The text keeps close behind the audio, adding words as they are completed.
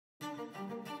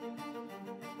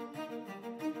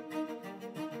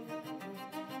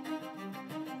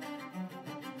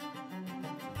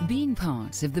Being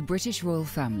part of the British royal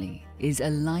family is a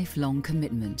lifelong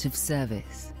commitment of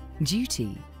service,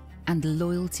 duty, and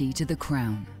loyalty to the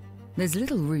crown. There's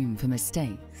little room for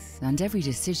mistakes, and every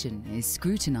decision is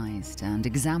scrutinised and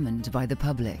examined by the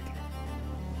public.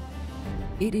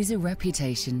 It is a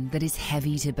reputation that is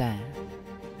heavy to bear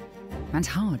and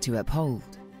hard to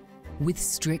uphold, with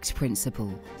strict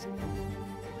principles.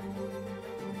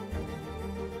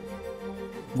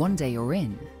 One day you're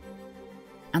in,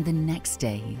 and the next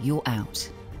day you're out.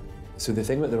 So the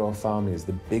thing about the royal family is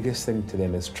the biggest thing to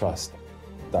them is trust.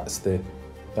 That's the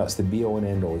be-all and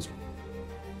end-all is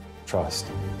trust.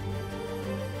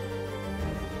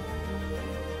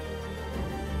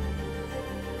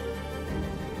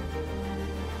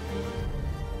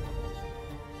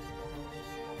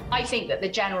 I think that the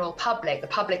general public, the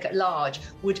public at large,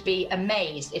 would be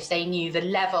amazed if they knew the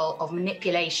level of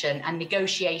manipulation and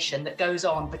negotiation that goes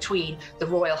on between the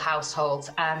royal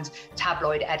households and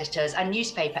tabloid editors and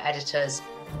newspaper editors.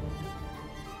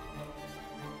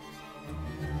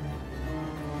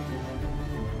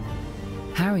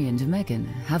 Harry and Meghan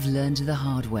have learned the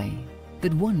hard way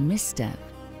that one misstep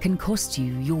can cost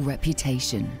you your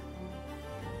reputation.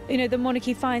 You know, the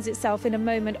monarchy finds itself in a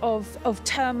moment of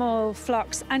turmoil,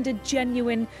 flux, and a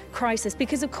genuine crisis,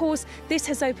 because, of course, this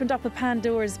has opened up a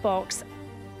Pandora's box.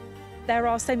 There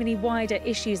are so many wider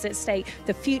issues at stake.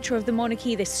 The future of the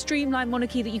monarchy, this streamlined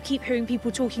monarchy that you keep hearing people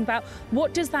talking about.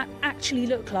 What does that actually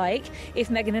look like if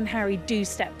Meghan and Harry do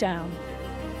step down?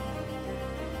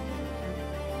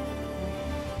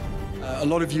 A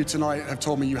lot of you tonight have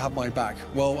told me you have my back.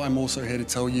 Well, I'm also here to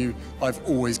tell you I've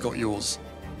always got yours.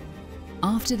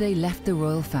 After they left the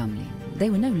royal family, they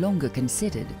were no longer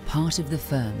considered part of the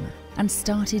firm and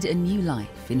started a new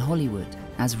life in Hollywood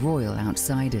as royal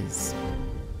outsiders.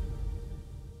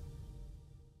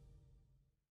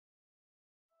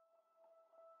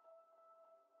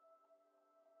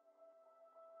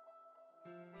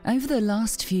 Over the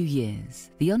last few years,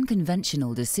 the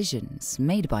unconventional decisions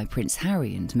made by Prince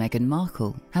Harry and Meghan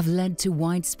Markle have led to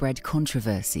widespread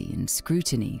controversy and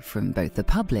scrutiny from both the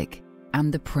public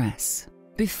and the press.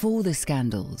 Before the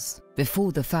scandals,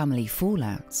 before the family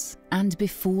fallouts, and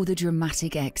before the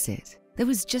dramatic exit, there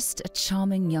was just a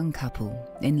charming young couple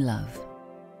in love.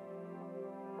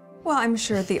 Well, I'm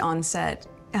sure at the onset,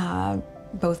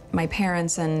 both my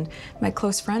parents and my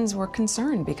close friends were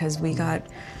concerned because we got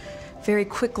very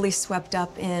quickly swept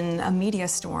up in a media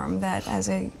storm that, as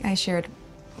I shared,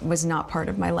 was not part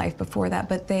of my life before that,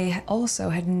 but they also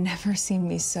had never seen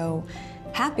me so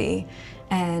happy.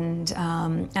 And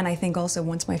I think also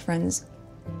once my friends,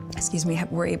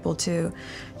 were able to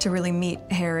really meet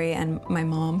Harry and my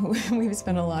mom, who we've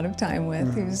spent a lot of time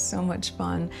with, who was so much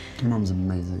fun. Your mom's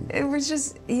amazing. It was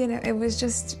just, it was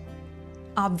just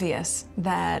obvious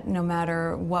that no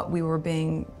matter what we were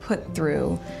being put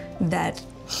through, that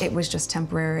it was just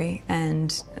temporary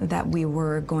and that we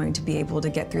were going to be able to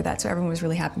get through that. So everyone was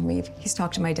really happy with me. He's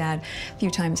talked to my dad a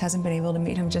few times, hasn't been able to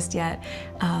meet him just yet.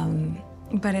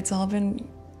 But it's all been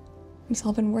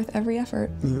worth every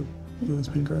effort. Yeah, it's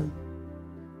been great.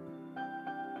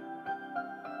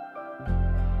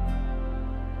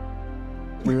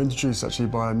 We were introduced actually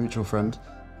by a mutual friend.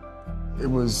 It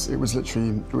was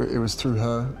literally, it was through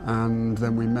her, and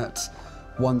then we met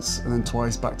once and then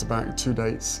twice back to back, 2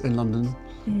 dates in London,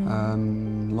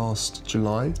 last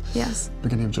July. Yes.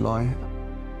 Beginning of July.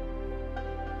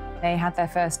 They had their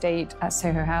first date at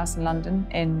Soho House in London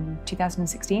in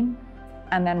 2016.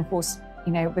 And then, of course,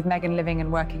 you know, with Meghan living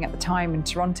and working at the time in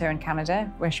Toronto and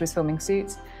Canada, where she was filming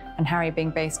Suits, and Harry being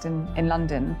based in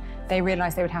London, they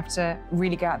realised they would have to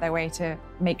really go out their way to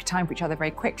make time for each other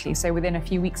very quickly. So within a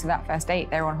few weeks of that first date,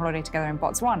 they were on holiday together in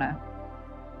Botswana.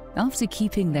 After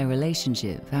keeping their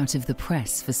relationship out of the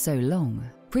press for so long,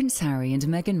 Prince Harry and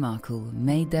Meghan Markle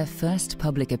made their first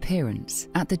public appearance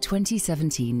at the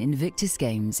 2017 Invictus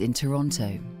Games in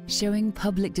Toronto, showing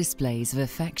public displays of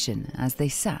affection as they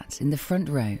sat in the front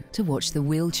row to watch the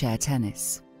wheelchair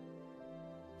tennis.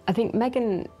 I think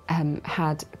Meghan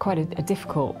had quite a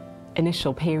difficult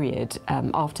initial period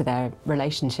after their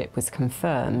relationship was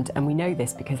confirmed, and we know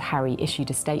this because Harry issued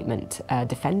a statement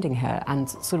defending her and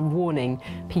sort of warning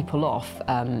people off.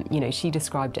 You know, she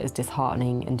described it as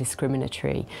disheartening and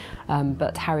discriminatory,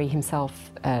 but Harry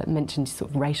himself mentioned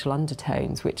sort of racial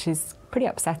undertones, which is pretty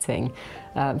upsetting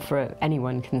for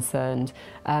anyone concerned.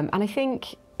 And I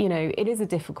think, you know, it is a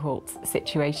difficult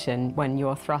situation when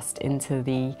you're thrust into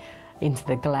the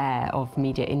glare of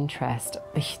media interest.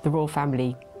 The royal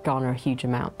family garner a huge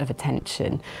amount of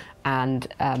attention, and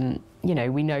you know,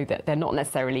 we know that they're not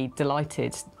necessarily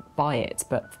delighted by it,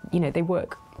 but you know, they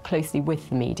work closely with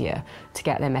the media to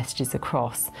get their messages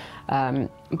across. But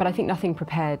I think nothing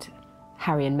prepared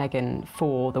Harry and Meghan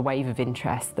for the wave of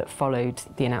interest that followed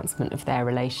the announcement of their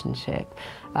relationship.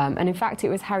 And in fact, it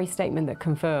was Harry's statement that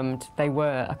confirmed they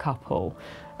were a couple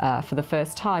for the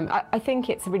first time. I think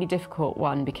it's a really difficult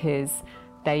one because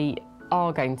they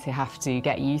are going to have to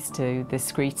get used to the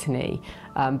scrutiny,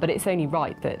 but it's only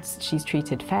right that she's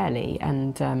treated fairly,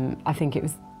 and I think it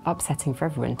was upsetting for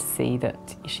everyone to see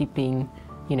that she'd been,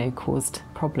 you know, caused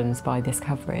problems by this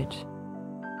coverage.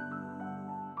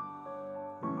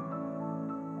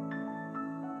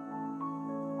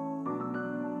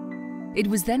 It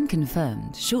was then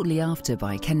confirmed shortly after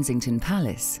by Kensington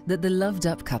Palace that the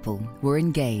loved-up couple were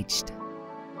engaged.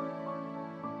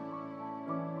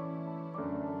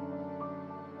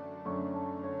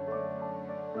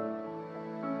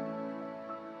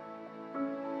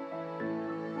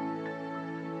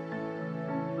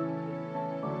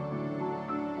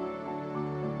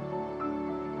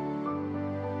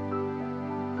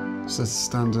 It's a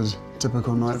standard,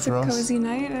 typical night for us. It's a cozy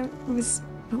night. It was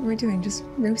what we're doing, just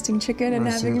roasting chicken and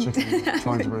having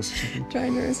trying to roast a chicken.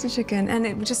 Trying to roast a chicken, and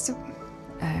it was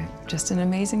just an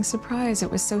amazing surprise. It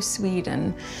was so sweet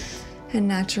and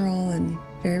natural and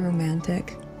very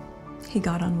romantic. He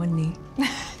got on one knee.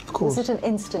 Of course. Was it an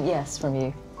instant yes from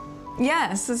you?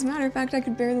 Yes, as a matter of fact, I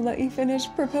could barely let you finish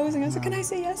proposing. I was like, can I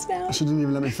say yes now? She didn't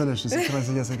even let me finish. She said, can I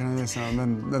say yes, can I say yes now?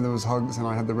 And then there was hugs, and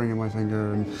I had the ring in my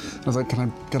finger, and I was like, can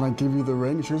I give you the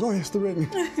ring? She goes, oh yes, the ring.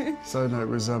 So no, it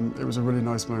was a really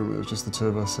nice moment. It was just the two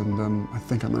of us, and I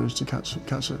think I managed to catch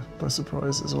it by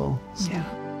surprise as well. So. Yeah.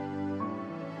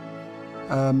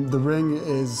 The ring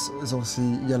is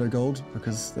obviously yellow gold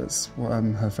because that's what,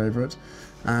 her favourite,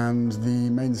 and the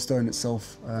main stone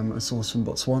itself is sourced from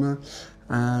Botswana.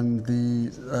 And the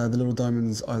little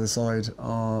diamonds either side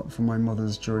are from my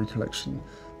mother's jewellery collection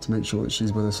to make sure that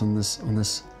she's with us on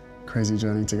this crazy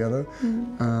journey together.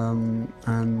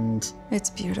 And it's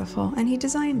beautiful, and he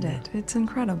designed it. It's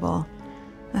incredible.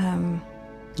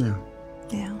 Yeah.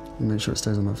 And make sure it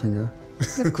stays on that finger.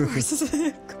 Of course.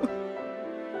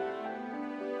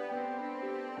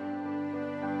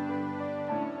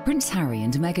 Prince Harry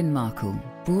and Meghan Markle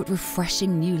brought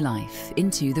refreshing new life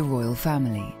into the royal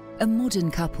family. A modern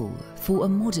couple for a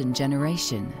modern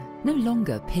generation, no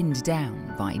longer pinned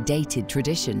down by dated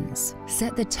traditions,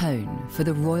 set the tone for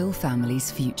the royal family's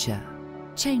future,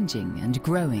 changing and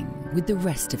growing with the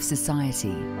rest of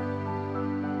society.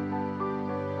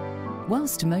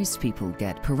 Whilst most people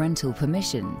get parental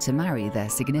permission to marry their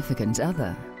significant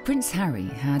other, Prince Harry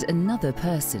had another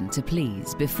person to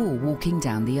please before walking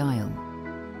down the aisle.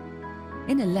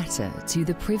 In a letter to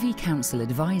the Privy Council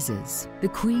advisors, the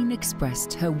Queen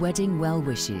expressed her wedding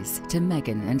well-wishes to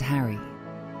Meghan and Harry,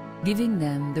 giving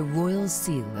them the royal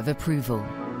seal of approval.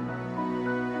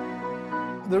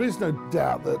 There is no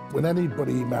doubt that when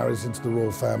anybody marries into the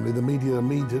royal family, the media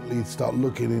immediately start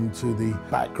looking into the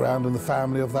background and the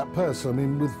family of that person. I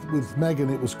mean, with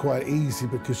Meghan, it was quite easy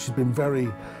because she'd been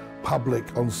very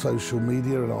public on social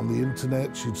media and on the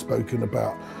internet. She'd spoken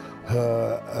about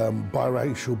her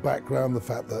biracial background, the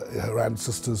fact that her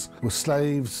ancestors were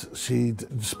slaves. She'd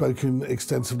spoken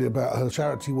extensively about her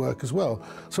charity work as well.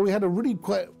 So we had a really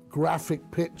quite graphic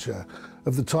picture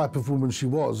of the type of woman she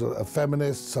was, a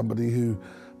feminist, somebody who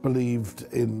believed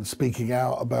in speaking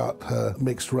out about her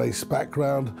mixed race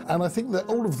background. And I think that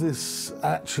all of this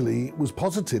actually was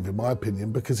positive, in my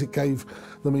opinion, because it gave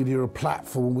the media a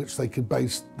platform on which they could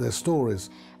base their stories.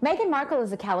 Meghan Markle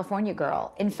is a California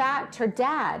girl. In fact, her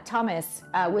dad, Thomas,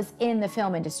 was in the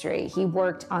film industry. He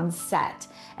worked on set.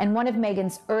 And one of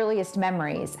Meghan's earliest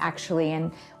memories, actually,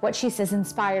 and what she says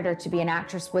inspired her to be an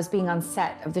actress, was being on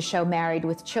set of the show Married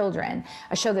with Children,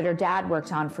 a show that her dad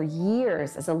worked on for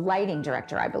years as a lighting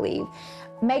director, I believe.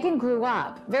 Meghan grew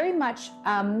up very much,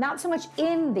 not so much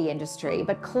in the industry,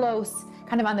 but close,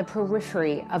 kind of on the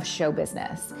periphery of show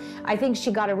business. I think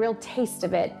she got a real taste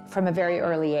of it from a very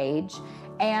early age.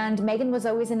 And Meghan was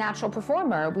always a natural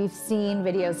performer. We've seen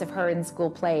videos of her in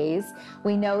school plays.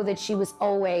 We know that she was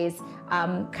always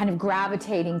kind of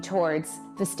gravitating towards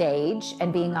the stage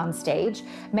and being on stage.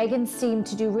 Meghan seemed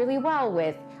to do really well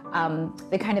with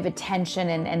the kind of attention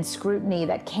and scrutiny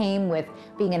that came with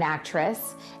being an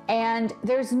actress. And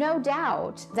there's no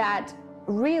doubt that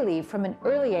really, from an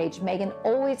early age, Meghan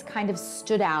always kind of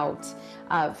stood out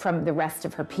from the rest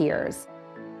of her peers.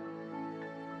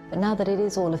 But now that it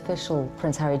is all official,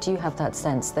 Prince Harry, do you have that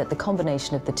sense that the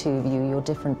combination of the two of you, your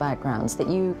different backgrounds, that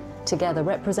you together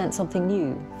represent something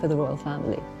new for the royal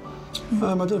family? I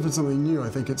don't know if it's something new. I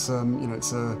think it's, you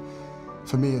know,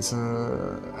 for me, it's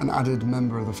an added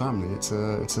member of the family. It's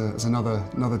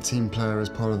another team player as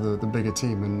part of the bigger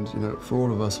team. And you know, for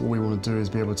all of us, all we want to do is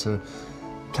be able to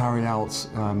carry out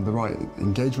the right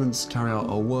engagements, carry out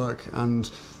our work, and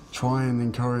try and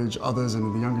encourage others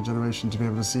and the younger generation to be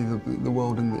able to see the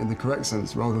world in the correct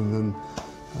sense, rather than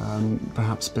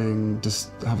perhaps having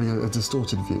a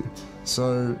distorted view.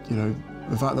 So you know,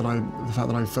 the fact that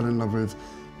I fell in love with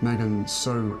Meghan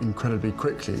so incredibly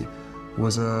quickly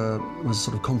was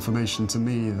sort of confirmation to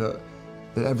me that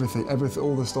everything,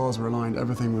 all the stars were aligned,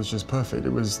 everything was just perfect.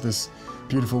 It was this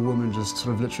beautiful woman just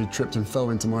sort of literally tripped and fell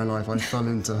into my life. I fell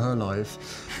into her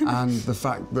life, and the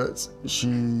fact that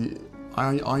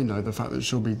I know the fact that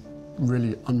she'll be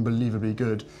really unbelievably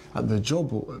good at the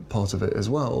job part of it as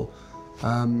well,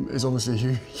 is obviously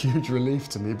a huge relief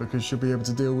to me, because she'll be able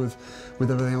to deal with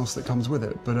everything else that comes with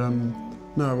it. But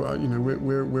no, you know,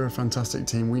 we're a fantastic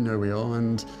team. We know we are,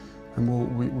 and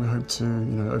we hope to, you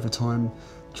know, over time,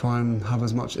 try and have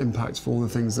as much impact for all the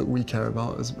things that we care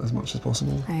about as much as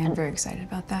possible. I am very excited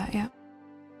about that, yeah.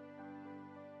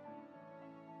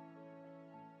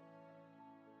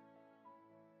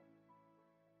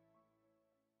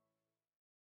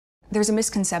 There's a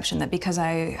misconception that because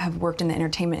I have worked in the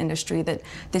entertainment industry that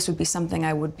this would be something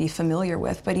I would be familiar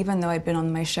with. But even though I'd been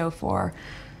on my show for,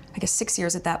 I guess, 6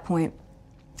 years at that point,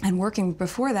 and working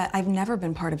before that, I've never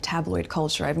been part of tabloid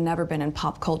culture. I've never been in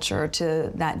pop culture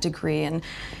to that degree,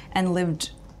 and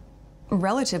lived a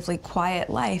relatively quiet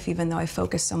life, even though I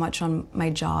focused so much on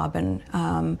my job.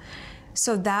 And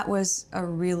so that was a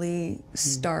really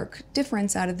stark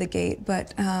difference out of the gate.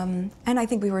 But and I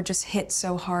think we were just hit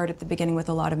so hard at the beginning with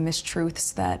a lot of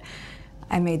mistruths that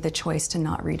I made the choice to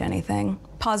not read anything,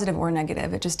 positive or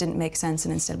negative. It just didn't make sense,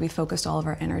 and instead we focused all of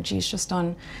our energies just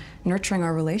on nurturing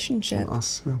our relationship. On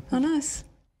us, yeah. On us.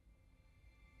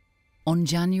 On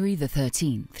January the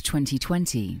 13th,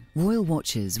 2020, royal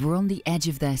watchers were on the edge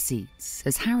of their seats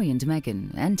as Harry and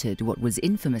Meghan entered what was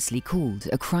infamously called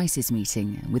a crisis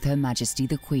meeting with Her Majesty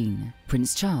the Queen,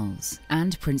 Prince Charles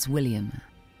and Prince William.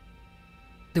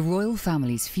 The royal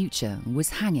family's future was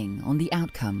hanging on the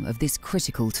outcome of this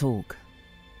critical talk.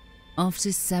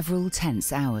 After several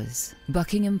tense hours,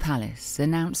 Buckingham Palace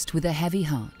announced with a heavy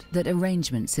heart that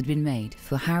arrangements had been made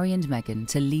for Harry and Meghan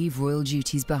to leave royal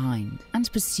duties behind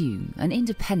and pursue an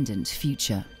independent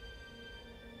future.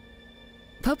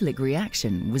 Public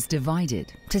reaction was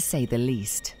divided, to say the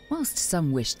least. Whilst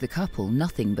some wished the couple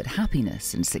nothing but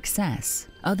happiness and success,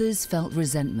 others felt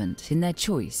resentment in their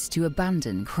choice to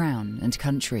abandon crown and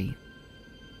country.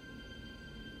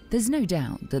 There's no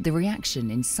doubt that the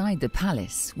reaction inside the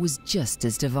palace was just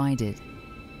as divided.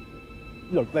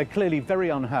 Look, they're clearly very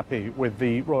unhappy with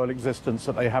the royal existence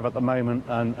that they have at the moment,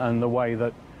 and the way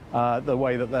that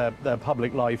their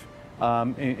public life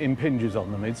impinges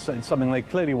on them. It's something they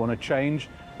clearly want to change,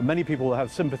 and many people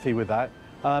have sympathy with that.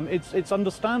 It's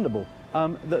understandable.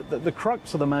 The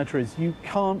crux of the matter is you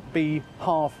can't be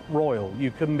half royal.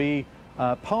 You can be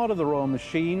part of the royal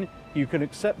machine. You can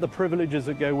accept the privileges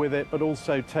that go with it, but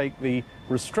also take the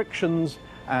restrictions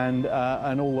and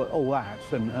all that,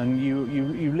 and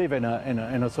you live in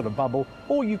a sort of bubble,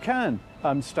 or you can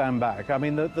stand back. I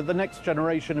mean, the next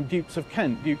generation of Dukes of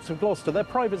Kent, Dukes of Gloucester, they're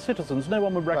private citizens. No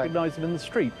one would recognise them in the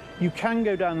street. You can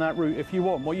go down that route if you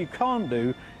want. What you can't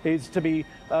do is to be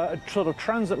sort of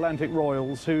transatlantic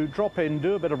royals who drop in,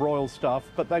 do a bit of royal stuff,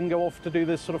 but then go off to do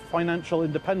this sort of financial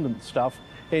independent stuff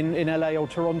in LA or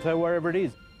Toronto, wherever it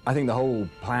is. I think the whole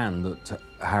plan that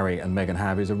Harry and Meghan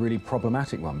have is a really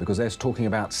problematic one, because they're talking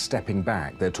about stepping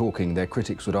back. Their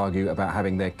critics would argue, about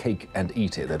having their cake and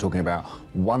eat it. They're talking about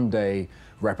one day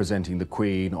representing the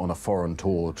Queen on a foreign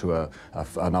tour to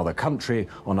another country,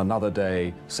 on another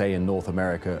day, say in North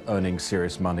America, earning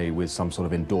serious money with some sort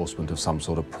of endorsement of some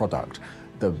sort of product.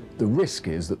 The risk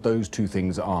is that those two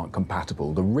things aren't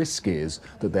compatible. The risk is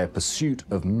that their pursuit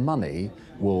of money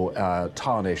will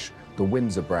tarnish the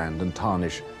Windsor brand and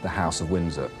tarnish the House of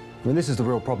Windsor. I mean, this is the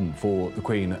real problem for the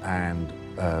Queen and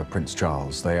Prince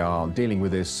Charles. They are dealing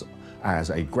with this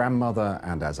as a grandmother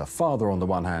and as a father on the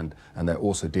one hand, and they're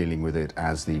also dealing with it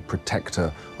as the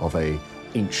protector of an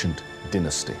ancient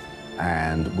dynasty.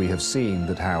 And we have seen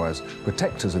that how, as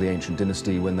protectors of the ancient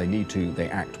dynasty, when they need to, they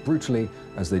act brutally,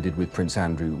 as they did with Prince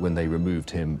Andrew when they removed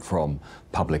him from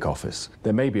public office.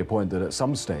 There may be a point that at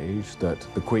some stage that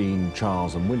the Queen,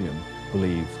 Charles and William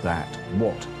believe that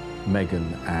what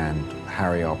Meghan and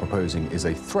Harry are proposing is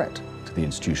a threat to the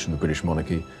institution of the British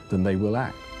monarchy, then they will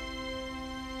act.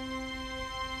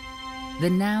 the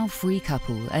now free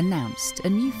couple announced a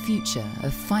new future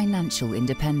of financial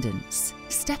independence,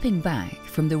 stepping back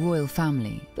from the royal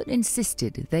family, but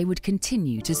insisted they would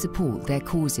continue to support their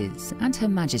causes and Her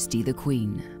Majesty the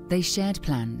Queen. They shared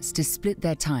plans to split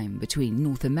their time between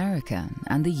North America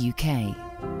and the UK.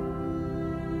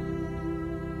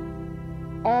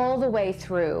 All the way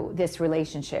through this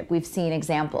relationship, we've seen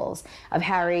examples of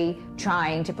Harry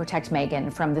trying to protect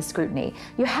Meghan from the scrutiny.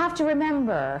 You have to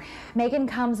remember, Meghan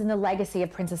comes in the legacy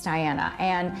of Princess Diana,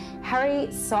 and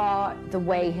Harry saw the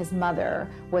way his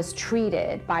mother was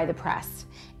treated by the press.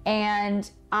 And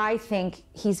I think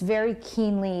he's very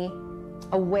keenly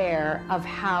aware of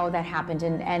how that happened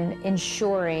and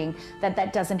ensuring that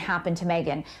that doesn't happen to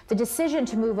Meghan. The decision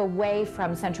to move away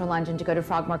from central London to go to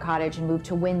Frogmore Cottage and move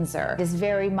to Windsor is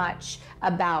very much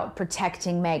about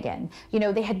protecting Meghan. You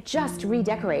know, they had just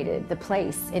redecorated the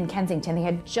place in Kensington. They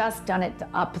had just done it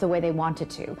up the way they wanted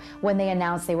to when they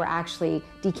announced they were actually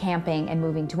decamping and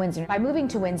moving to Windsor. By moving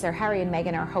to Windsor, Harry and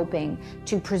Meghan are hoping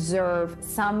to preserve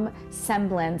some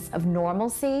semblance of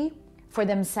normalcy for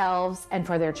themselves and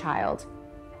for their child.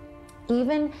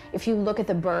 Even if you look at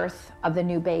the birth of the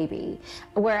new baby,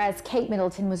 whereas Kate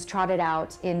Middleton was trotted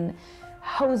out in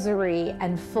hosiery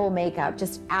and full makeup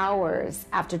just hours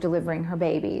after delivering her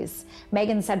babies,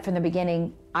 Meghan said from the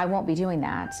beginning, I won't be doing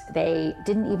that. They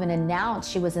didn't even announce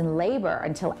she was in labor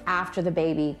until after the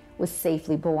baby was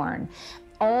safely born.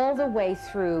 All the way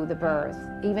through the birth,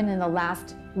 even in the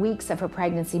last weeks of her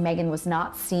pregnancy, Meghan was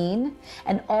not seen.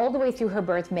 And all the way through her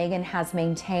birth, Meghan has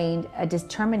maintained a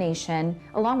determination,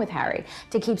 along with Harry,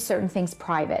 to keep certain things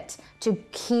private, to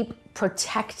keep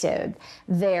protected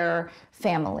their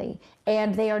family.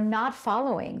 And they are not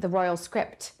following the royal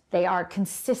script. They are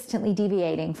consistently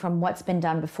deviating from what's been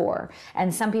done before.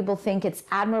 And some people think it's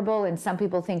admirable and some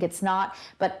people think it's not.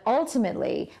 But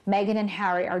ultimately, Meghan and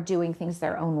Harry are doing things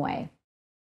their own way.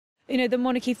 You know, the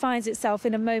monarchy finds itself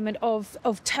in a moment of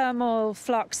turmoil,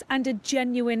 flux and a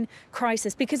genuine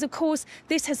crisis because, of course,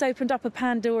 this has opened up a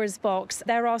Pandora's box.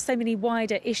 There are so many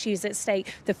wider issues at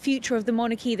stake. The future of the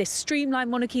monarchy, this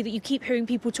streamlined monarchy that you keep hearing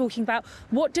people talking about.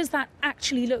 What does that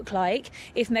actually look like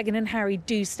if Meghan and Harry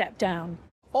do step down?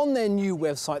 On their new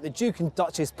website, the Duke and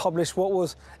Duchess published what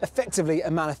was effectively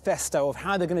a manifesto of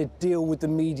how they're going to deal with the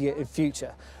media in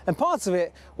future. And part of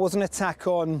it was an attack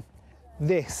on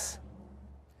this,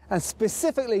 and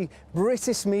specifically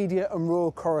British media and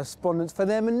royal correspondents for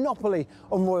their monopoly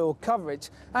on royal coverage,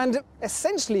 and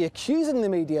essentially accusing the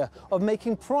media of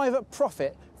making private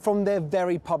profit from their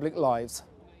very public lives.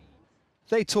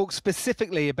 They talk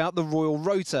specifically about the Royal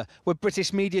Rota, where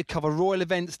British media cover royal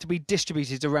events to be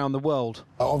distributed around the world.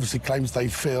 Obviously claims they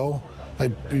feel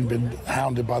they've been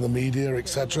hounded by the media,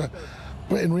 etc.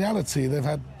 But in reality,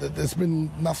 there's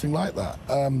been nothing like that.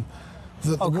 Come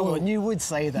on, you would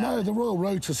say that. No, the Royal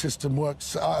Rota system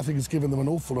works, I think it's given them an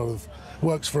awful lot of,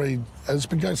 it's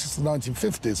been going since the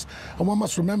 1950s. And one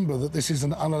must remember that this is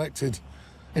an unelected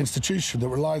institution that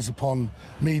relies upon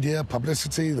media,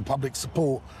 publicity, the public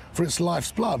support for its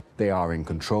life's blood. They are in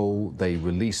control, they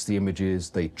release the images,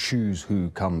 they choose who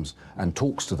comes and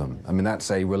talks to them. I mean,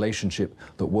 that's a relationship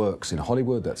that works in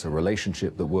Hollywood, that's a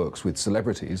relationship that works with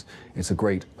celebrities. It's a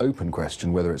great open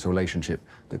question whether it's a relationship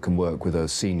that can work with a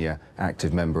senior,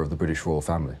 active member of the British royal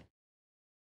family.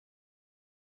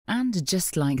 And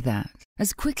just like that,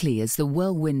 as quickly as the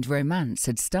whirlwind romance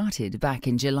had started back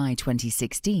in July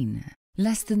 2016,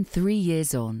 less than 3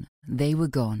 years on, they were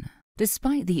gone.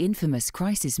 Despite the infamous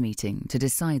crisis meeting to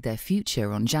decide their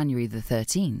future on January the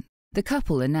 13th, the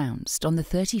couple announced on the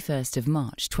 31st of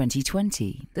March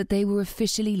 2020 that they were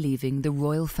officially leaving the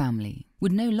royal family,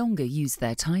 would no longer use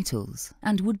their titles,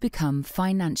 and would become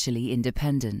financially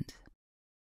independent.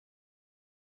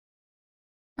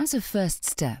 As a first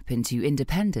step into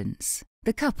independence,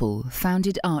 the couple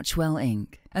founded Archwell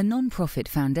Inc., a non-profit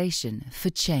foundation for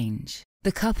change.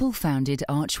 The couple founded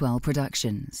Archwell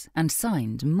Productions and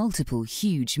signed multiple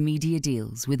huge media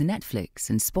deals with Netflix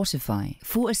and Spotify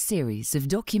for a series of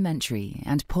documentary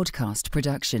and podcast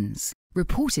productions,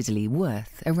 reportedly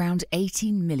worth around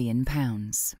 £18 million.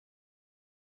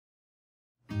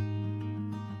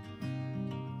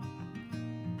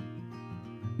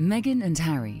 Meghan and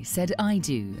Harry said "I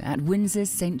do" at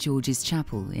Windsor's St George's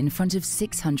Chapel in front of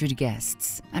 600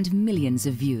 guests and millions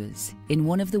of viewers in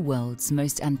one of the world's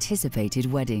most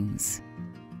anticipated weddings.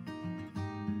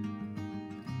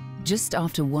 Just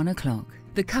after 1 o'clock,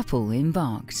 the couple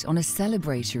embarked on a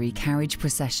celebratory carriage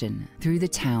procession through the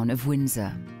town of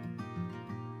Windsor.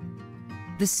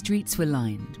 The streets were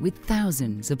lined with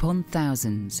thousands upon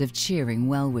thousands of cheering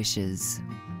well-wishers.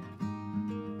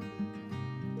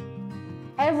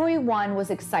 Everyone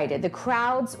was excited. The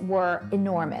crowds were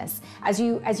enormous. As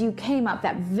you came up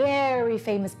that very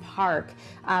famous park,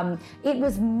 it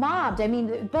was mobbed. I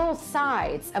mean, both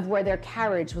sides of where their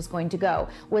carriage was going to go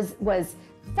was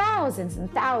thousands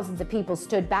and thousands of people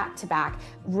stood back to back,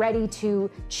 ready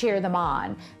to cheer them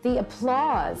on. The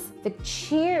applause, the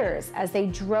cheers as they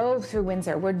drove through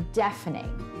Windsor were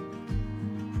deafening.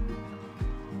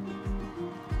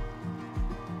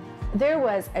 There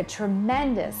was a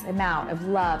tremendous amount of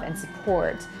love and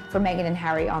support for Meghan and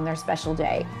Harry on their special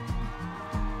day.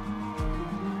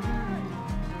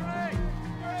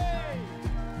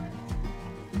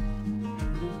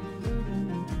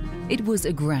 It was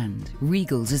a grand,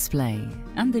 regal display,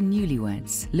 and the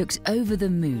newlyweds looked over the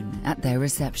moon at their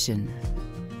reception.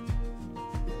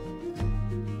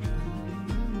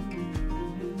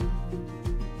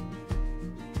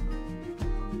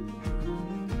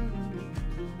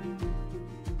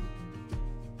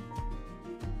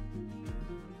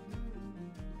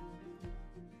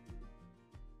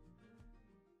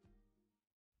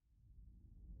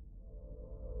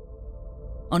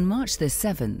 On March the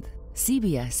 7th,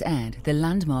 CBS aired the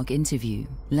landmark interview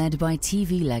led by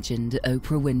TV legend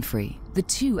Oprah Winfrey. The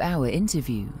 2-hour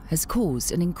interview has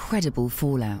caused an incredible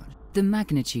fallout, the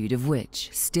magnitude of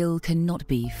which still cannot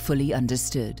be fully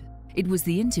understood. It was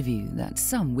the interview that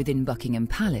some within Buckingham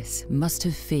Palace must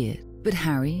have feared. But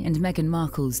Harry and Meghan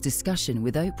Markle's discussion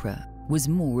with Oprah was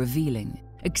more revealing,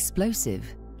 explosive,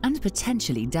 and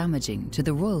potentially damaging to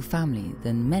the royal family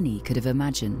than many could have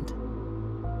imagined.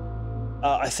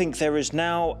 I think there is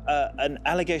now an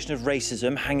allegation of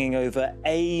racism hanging over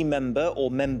a member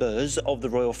or members of the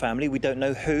royal family. We don't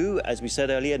know who, as we said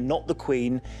earlier, not the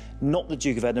Queen, not the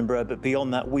Duke of Edinburgh, but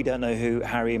beyond that, we don't know who.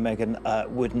 Harry and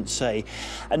Meghan wouldn't say.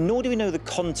 And nor do we know the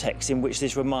context in which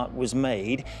this remark was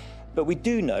made. But we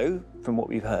do know, from what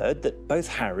we've heard, that both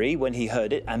Harry, when he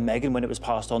heard it, and Meghan, when it was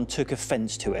passed on, took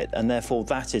offence to it, and therefore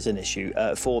that is an issue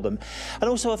for them. And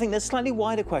also, I think there's slightly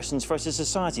wider questions for us as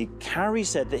society. Harry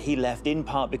said that he left in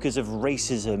part because of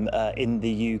racism in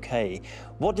the UK.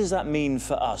 What does that mean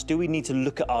for us? Do we need to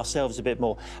look at ourselves a bit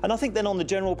more? And I think then on the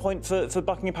general point for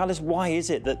Buckingham Palace, why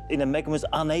is it that Meghan was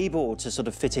unable to sort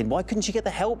of fit in? Why couldn't she get the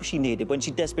help she needed when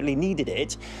she desperately needed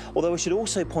it? Although I should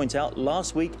also point out,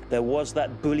 last week there was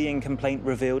that bullying complaint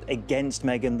revealed against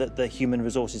Meghan that the Human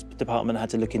Resources Department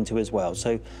had to look into as well.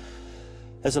 So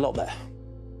there's a lot there.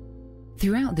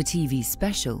 Throughout the TV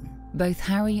special, both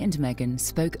Harry and Meghan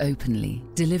spoke openly,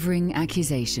 delivering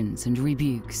accusations and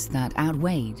rebukes that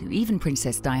outweighed even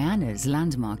Princess Diana's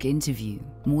landmark interview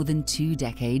more than 2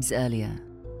 decades earlier.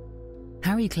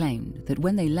 Harry claimed that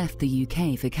when they left the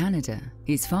UK for Canada,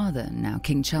 his father, now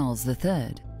King Charles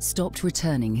III, stopped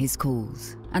returning his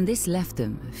calls, and this left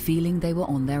them feeling they were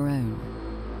on their own.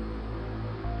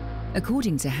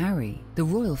 According to Harry, the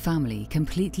royal family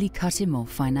completely cut him off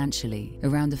financially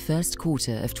around the first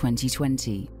quarter of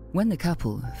 2020, when the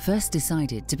couple first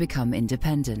decided to become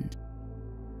independent.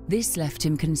 This left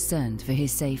him concerned for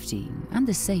his safety and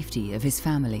the safety of his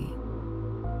family.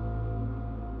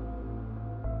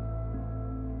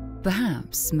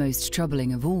 Perhaps most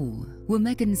troubling of all were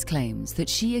Meghan's claims that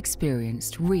she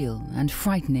experienced real and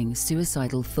frightening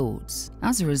suicidal thoughts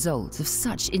as a result of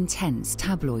such intense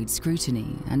tabloid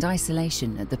scrutiny and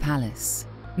isolation at the palace.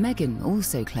 Meghan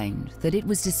also claimed that it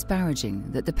was disparaging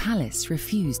that the palace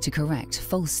refused to correct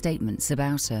false statements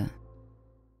about her.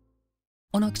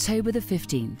 On October the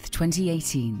 15th,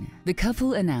 2018, the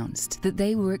couple announced that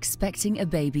they were expecting a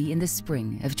baby in the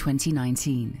spring of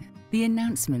 2019. The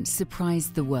announcement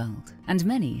surprised the world, and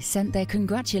many sent their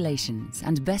congratulations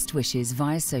and best wishes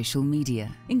via social media,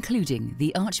 including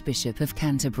the Archbishop of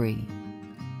Canterbury.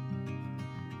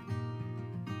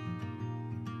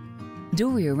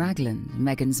 Doria Ragland,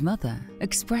 Meghan's mother,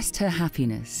 expressed her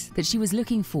happiness that she was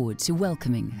looking forward to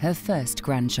welcoming her first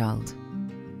grandchild.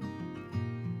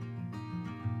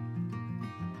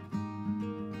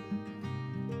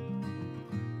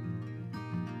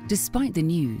 Despite the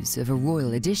news of a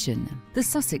royal addition, the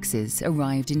Sussexes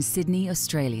arrived in Sydney,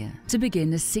 Australia, to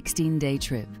begin a 16-day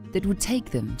trip that would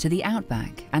take them to the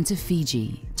outback and to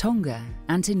Fiji, Tonga,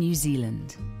 and to New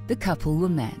Zealand. The couple were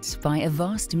met by a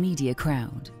vast media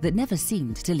crowd that never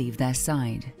seemed to leave their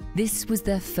side. This was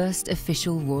their first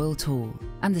official royal tour,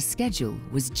 and the schedule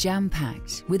was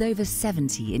jam-packed with over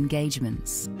 70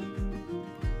 engagements.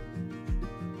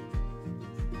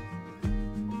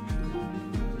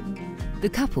 The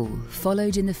couple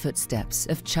followed in the footsteps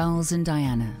of Charles and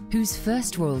Diana, whose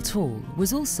first royal tour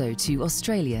was also to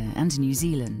Australia and New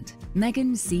Zealand.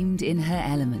 Meghan seemed in her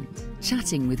element,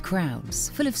 chatting with crowds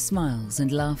full of smiles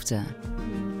and laughter.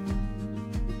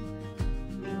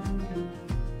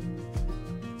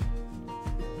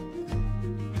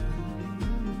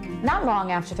 Not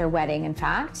long after their wedding, in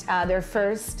fact, their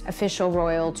first official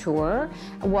royal tour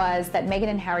was that Meghan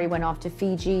and Harry went off to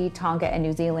Fiji, Tonga, and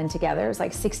New Zealand together. It was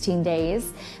like 16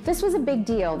 days. This was a big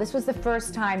deal. This was the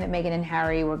first time that Meghan and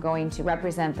Harry were going to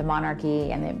represent the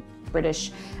monarchy and the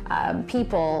British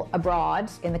people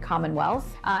abroad in the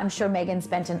Commonwealth. I'm sure Meghan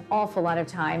spent an awful lot of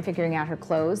time figuring out her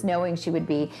clothes, knowing she would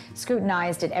be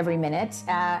scrutinized at every minute,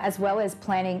 as well as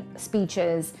planning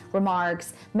speeches,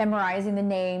 remarks, memorizing the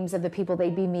names of the people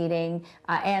they'd be meeting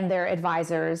and their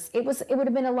advisors. It would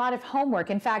have been a lot of homework.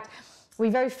 In fact, we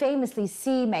very famously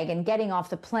see Meghan getting off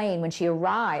the plane when she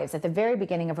arrives at the very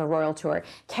beginning of her royal tour,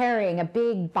 carrying a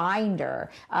big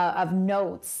binder of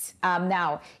notes.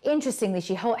 Now, interestingly,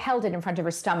 she held it in front of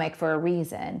her stomach for a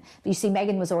reason. You see,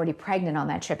 Meghan was already pregnant on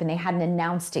that trip, and they hadn't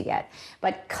announced it yet.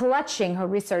 But clutching her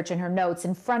research and her notes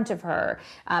in front of her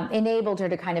enabled her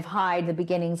to kind of hide the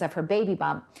beginnings of her baby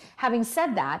bump. Having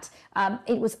said that,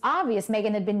 it was obvious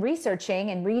Meghan had been researching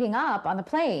and reading up on the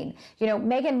plane. You know,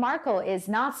 Meghan Markle is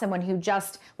not someone who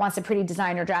just wants a pretty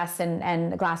designer dress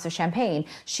and a glass of champagne.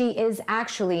 She is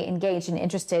actually engaged and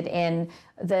interested in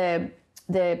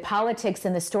the politics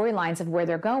and the storylines of where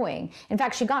they're going. In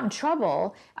fact, she got in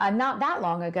trouble not that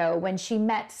long ago when she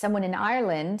met someone in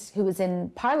Ireland who was in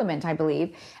Parliament, I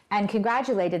believe, and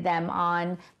congratulated them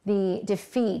on the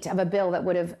defeat of a bill that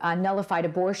would have nullified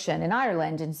abortion in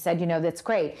Ireland, and said, you know, that's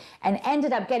great, and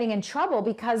ended up getting in trouble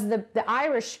because the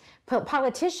Irish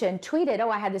politician tweeted, oh,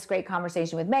 I had this great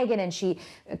conversation with Meghan, and she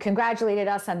congratulated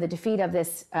us on the defeat of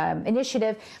this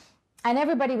initiative. And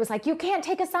everybody was like, you can't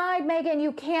take a side, Meghan,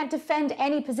 you can't defend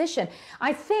any position.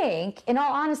 I think, in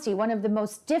all honesty, one of the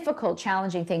most difficult,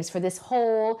 challenging things for this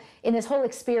whole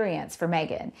experience for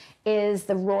Meghan is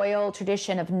the royal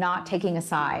tradition of not taking a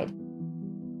side.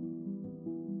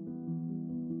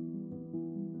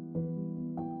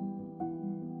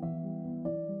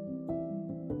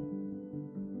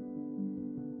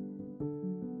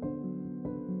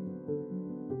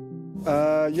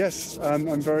 Yes,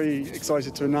 I'm very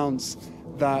excited to announce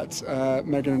that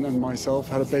Meghan and myself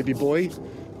had a baby boy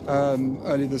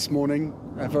early this morning,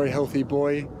 a very healthy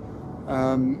boy.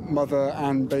 Mother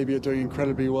and baby are doing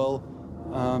incredibly well.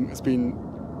 It's been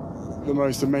the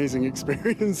most amazing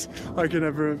experience I could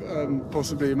ever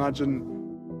possibly imagine.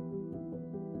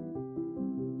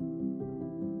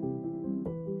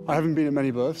 I haven't been at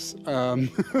many births.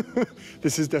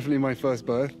 This is definitely my first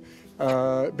birth.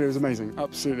 But it was amazing,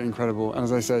 absolutely incredible. And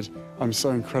as I said, I'm so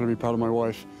incredibly proud of my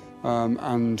wife.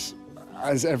 And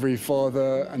as every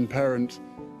father and parent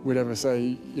would ever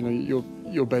say, you know,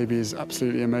 your baby is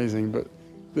absolutely amazing, but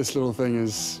this little thing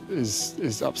is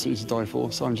absolutely to die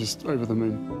for. So I'm just over the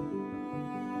moon.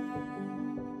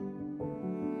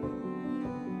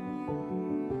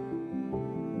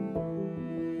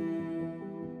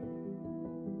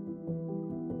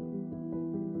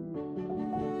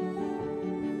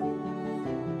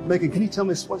 Meghan, can you tell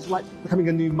us what it's like becoming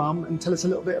a new mum, and tell us a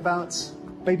little bit about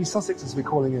baby Sussex, as we're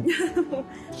calling him?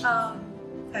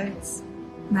 It's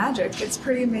magic. It's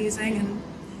pretty amazing, and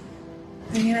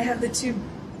I mean, I have the two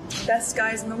best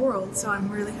guys in the world, so I'm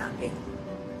really happy.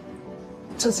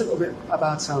 Tell us a little bit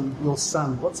about your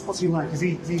son. What's he like? Is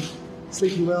he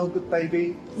sleeping well? Good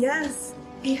baby? Yes,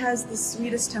 he has the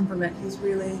sweetest temperament. He's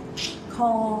really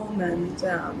calm and.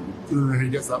 I don't know who he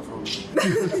gets that from.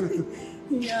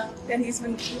 Yeah, and he's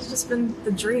just been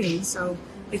the dream, so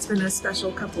it's been a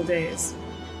special couple days.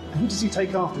 Who does he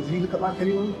take after? Does he look like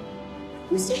anyone?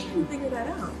 We're still trying to figure that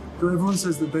out. But everyone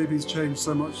says that babies change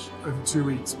so much over 2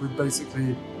 weeks. We're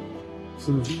basically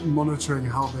sort of monitoring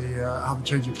how the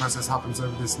changing process happens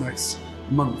over this next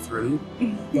month, really.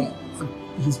 But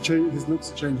his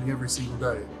looks are changing every single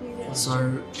day. Yeah. So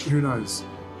who knows?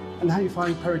 And how you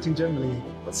find parenting generally?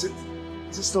 Is it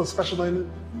still a special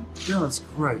moment? Yeah, it's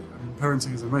great. I mean,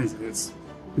 parenting is amazing.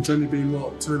 It's only been,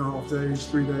 what, 2.5 days,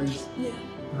 3 days? Yeah.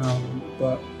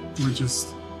 But we're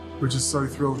just so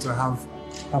thrilled to have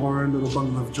our own little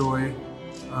bundle of joy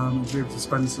and be able to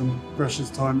spend some precious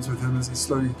times with him as he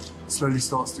slowly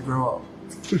starts to grow up.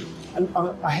 And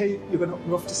I hear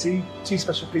you're off to see two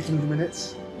special people in a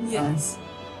minute. Yes.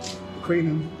 The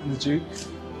Queen and the Duke.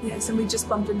 Yes, and we just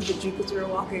bumped into the Duke as we were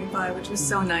walking by, which was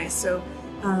so nice. So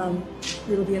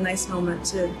it'll be a nice moment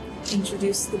to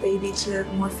introduce the baby to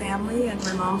more family, and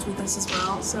my mom's with us as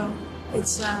well. So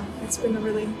it's been a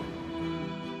really...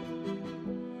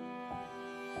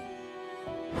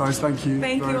 Guys, thank you.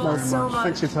 Thank you all so much.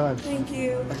 Thanks for your time. Thank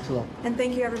you. Thanks a lot. And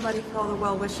thank you everybody for all the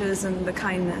well wishes and the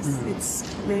kindness.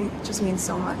 It just means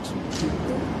so much.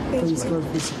 Thank you. Thanks for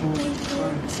the support.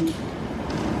 Thank you.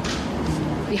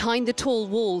 Bye. Behind the tall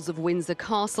walls of Windsor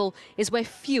Castle is where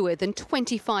fewer than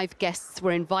 25 guests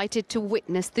were invited to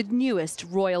witness the newest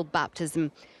royal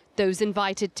baptism. Those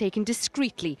invited taken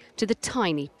discreetly to the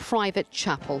tiny private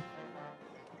chapel.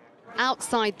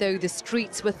 Outside, though, the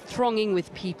streets were thronging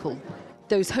with people.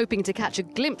 Those hoping to catch a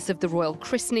glimpse of the royal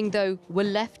christening, though, were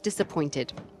left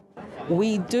disappointed.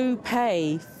 We do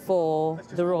pay for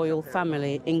the royal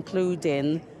family,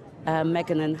 including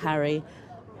Meghan and Harry,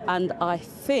 and I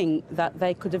think that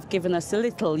they could have given us a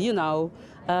little, you know,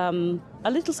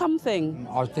 a little something.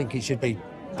 I think it should be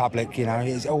public, you know,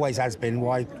 it always has been.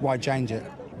 Why change it?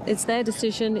 It's their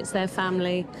decision, it's their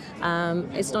family.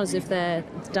 It's not as if they're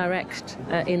direct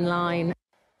in line.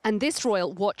 And this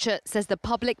royal watcher says the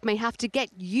public may have to get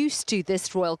used to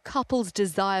this royal couple's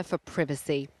desire for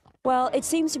privacy. Well, it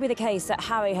seems to be the case that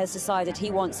Harry has decided he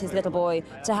wants his little boy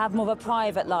to have more of a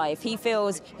private life. He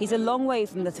feels he's a long way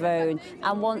from the throne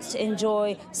and wants to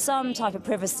enjoy some type of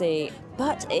privacy.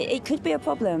 But it could be a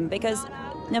problem because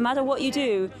no matter what you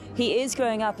do, he is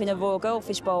growing up in a royal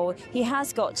goldfish bowl. He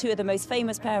has got two of the most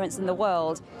famous parents in the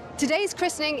world. Today's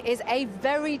christening is a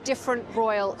very different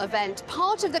royal event,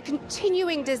 part of the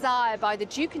continuing desire by the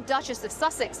Duke and Duchess of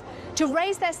Sussex to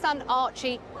raise their son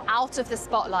Archie out of the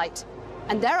spotlight.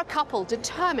 And they're a couple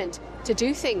determined to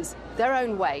do things their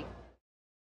own way.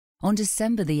 On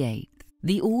December the 8th,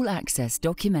 the all-access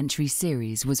documentary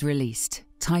series was released,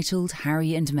 titled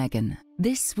Harry and Meghan.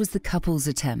 This was the couple's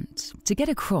attempt to get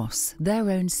across their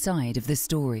own side of the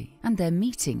story and their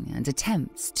meeting and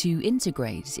attempts to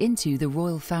integrate into the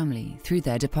royal family through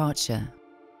their departure.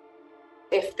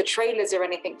 If the trailers are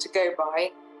anything to go by,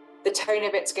 the tone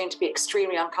of it's going to be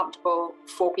extremely uncomfortable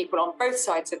for people on both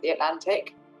sides of the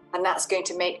Atlantic, and that's going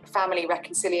to make family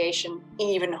reconciliation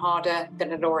even harder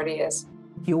than it already is.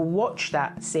 You'll watch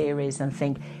that series and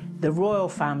think, the royal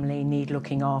family need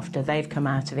looking after, they've come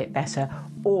out of it better,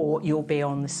 or you'll be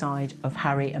on the side of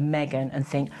Harry and Meghan and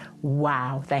think,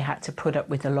 wow, they had to put up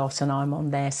with a lot and I'm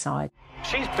on their side.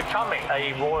 She's becoming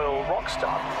a royal rock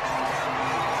star.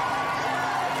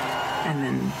 And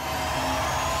then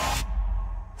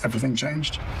everything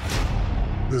changed.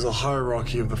 There's a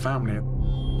hierarchy of the family.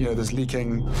 You know, there's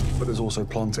leaking, but there's also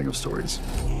planting of stories.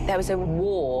 There was a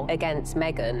war against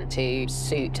Meghan to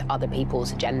suit other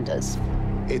people's agendas.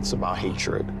 It's about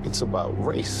hatred. It's about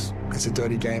race. It's a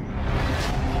dirty game.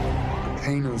 The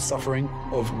pain and the suffering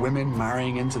of women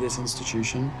marrying into this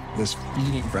institution, this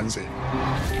feeding frenzy.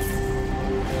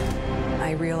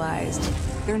 I realized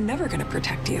they're never going to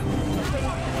protect you.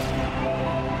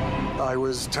 I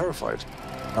was terrified.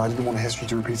 I didn't want history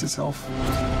to repeat itself.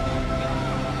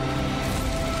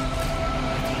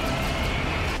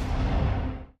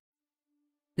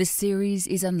 The series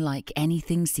is unlike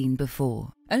anything seen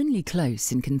before, only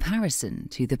close in comparison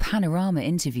to the Panorama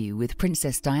interview with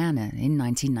Princess Diana in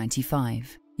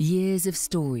 1995. Years of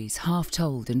stories half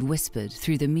told and whispered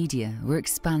through the media were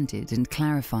expanded and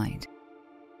clarified.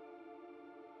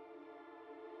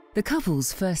 The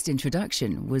couple's first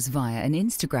introduction was via an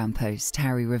Instagram post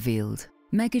Harry revealed.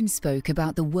 Meghan spoke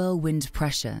about the whirlwind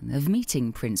pressure of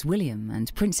meeting Prince William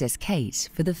and Princess Kate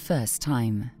for the first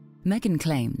time. Meghan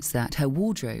claims that her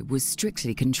wardrobe was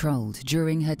strictly controlled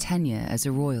during her tenure as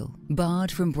a royal.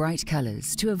 Barred from bright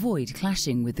colours to avoid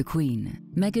clashing with the Queen,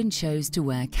 Meghan chose to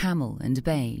wear camel and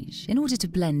beige in order to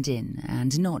blend in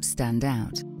and not stand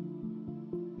out.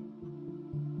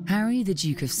 Harry, the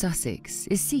Duke of Sussex,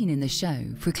 is seen in the show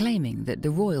proclaiming that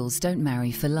the royals don't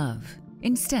marry for love.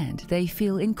 Instead, they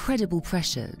feel incredible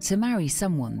pressure to marry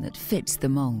someone that fits the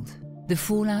mould. The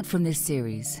fallout from this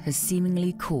series has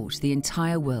seemingly caught the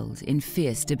entire world in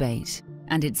fierce debate,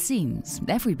 and it seems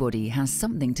everybody has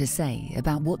something to say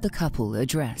about what the couple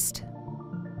addressed.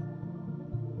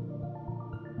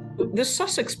 The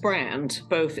Sussex brand,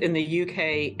 both in the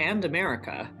UK and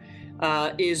America,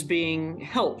 is being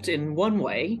helped in one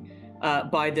way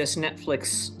by this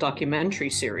Netflix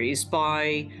documentary series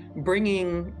by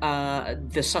bringing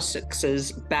the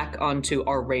Sussexes back onto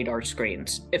our radar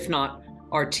screens, if not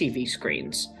our TV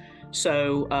screens.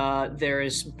 So there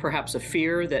is perhaps a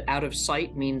fear that out of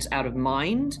sight means out of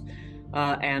mind,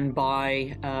 and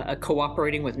by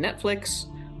cooperating with Netflix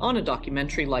on a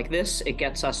documentary like this, it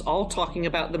gets us all talking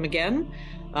about them again,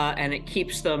 and it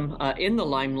keeps them in the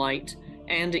limelight,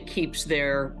 and it keeps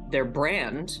their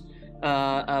brand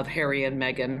of Harry and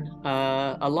Meghan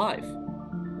alive.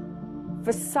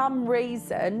 For some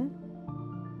reason,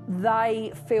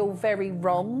 they feel very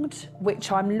wronged,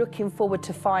 which I'm looking forward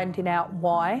to finding out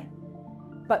why.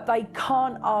 But they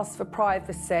can't ask for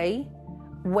privacy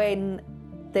when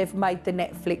they've made the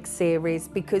Netflix series,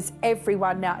 because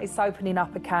everyone now is opening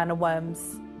up a can of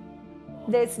worms.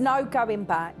 There's no going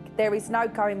back. There is no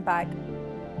going back.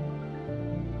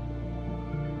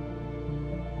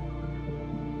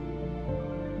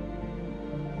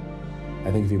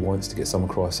 I think if he wants to get some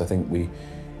across, I think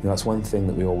that's one thing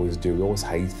that we always do. We always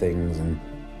hide things, and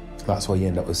that's why you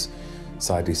end up with,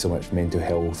 sadly, so much mental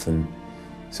health. And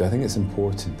so I think it's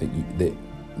important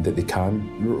that they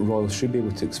can. Royals should be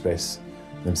able to express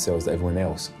themselves to everyone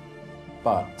else.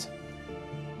 But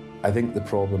I think the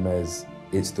problem is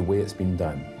it's the way it's been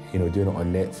done. Doing it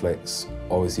on Netflix,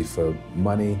 obviously for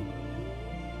money.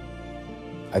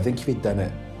 I think if he'd done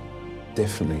it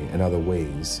differently in other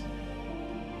ways,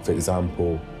 for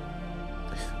example,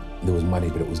 there was money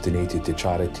but it was donated to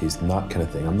charities and that kind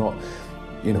of thing. I'm not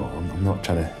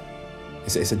trying to,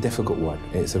 it's a difficult one.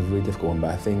 It's a really difficult one,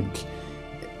 but I think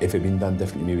if it had been done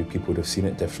differently, maybe people would have seen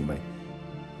it differently.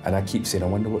 And I keep saying, I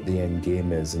wonder what the end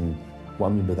game is, and what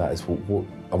I mean by that is,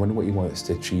 I wonder what he wants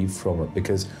to achieve from it,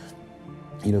 because,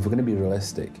 if we're going to be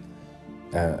realistic,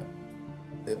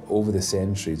 over the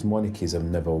centuries, monarchies have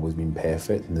never always been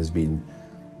perfect, and there's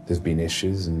been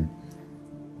issues, and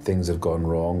things have gone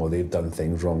wrong, or they've done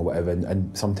things wrong, or whatever,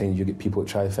 and sometimes you get people that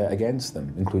try to fight against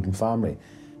them, including family,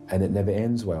 and it never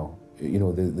ends well.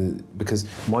 Because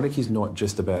monarchy is not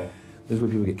just about, this is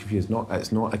where people get confused,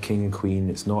 it's not a king and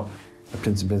queen, it's not a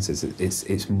prince and princess,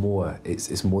 it's more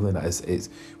than that. It's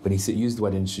when he used the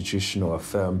word institution or a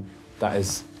firm, that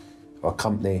is, or a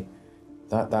company,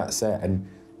 that's it, and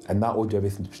that will do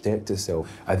everything to protect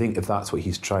itself. I think if that's what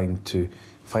he's trying to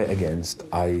fight against,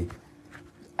 I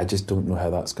just don't know how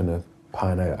that's going to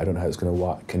pan out. I don't know how it's going to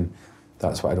work, and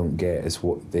that's what I don't get, is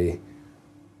what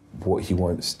he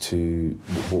wants to,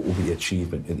 what will be the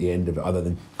achievement at the end of it, other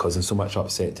than causing so much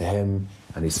upset to him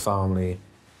and his family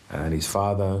and his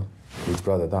father, his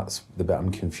brother. That's the bit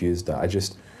I'm confused at.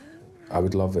 I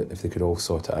would love it if they could all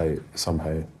sort it out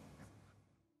somehow.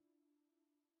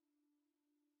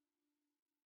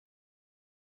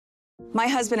 My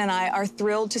husband and I are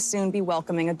thrilled to soon be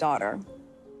welcoming a daughter.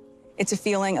 It's a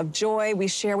feeling of joy we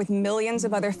share with millions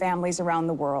of other families around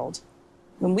the world.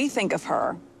 When we think of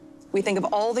her, we think of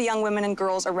all the young women and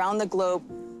girls around the globe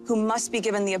who must be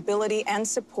given the ability and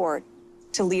support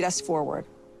to lead us forward.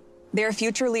 Their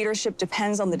future leadership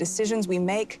depends on the decisions we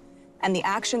make and the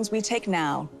actions we take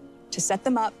now to set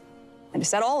them up and to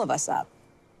set all of us up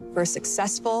for a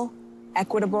successful,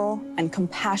 equitable, and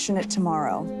compassionate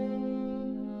tomorrow.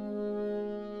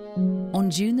 On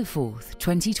June the 4th,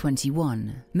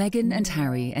 2021, Meghan and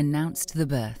Harry announced the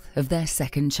birth of their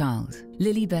second child,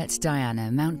 Lilibet Diana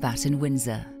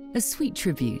Mountbatten-Windsor, a sweet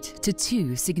tribute to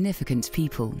two significant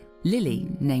people. Lily,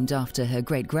 named after her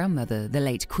great-grandmother, the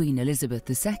late Queen Elizabeth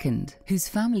II, whose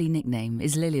family nickname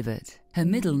is Lilibet. Her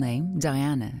middle name,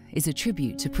 Diana, is a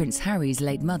tribute to Prince Harry's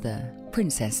late mother,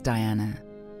 Princess Diana.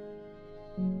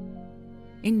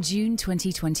 In June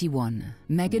 2021,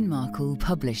 Meghan Markle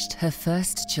published her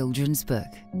first children's book,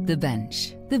 The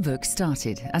Bench. The book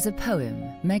started as a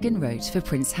poem Meghan wrote for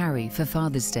Prince Harry for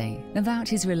Father's Day about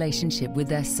his relationship with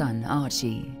their son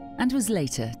Archie, and was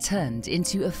later turned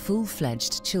into a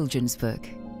full-fledged children's book.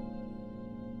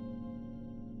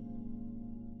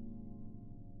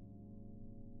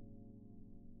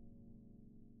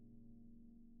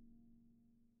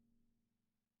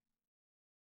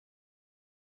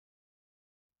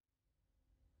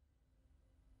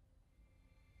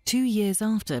 Two years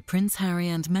after Prince Harry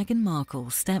and Meghan Markle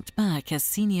stepped back as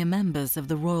senior members of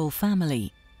the royal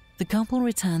family, the couple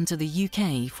returned to the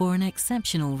UK for an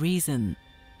exceptional reason.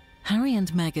 Harry and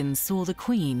Meghan saw the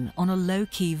Queen on a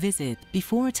low-key visit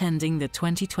before attending the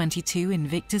 2022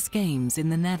 Invictus Games in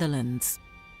the Netherlands.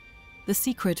 The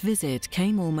secret visit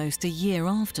came almost a year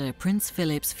after Prince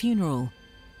Philip's funeral,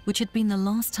 which had been the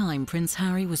last time Prince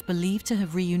Harry was believed to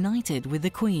have reunited with the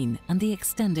Queen and the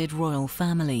extended royal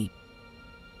family.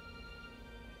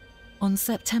 On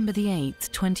September the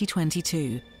 8th,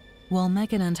 2022, while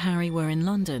Meghan and Harry were in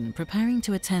London preparing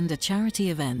to attend a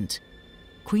charity event,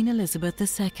 Queen Elizabeth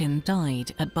II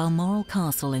died at Balmoral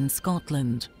Castle in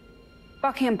Scotland.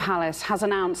 Buckingham Palace has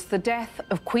announced the death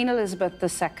of Queen Elizabeth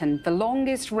II, the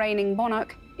longest reigning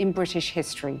monarch in British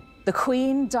history. The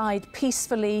Queen died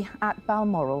peacefully at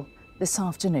Balmoral this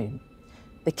afternoon.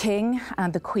 The King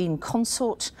and the Queen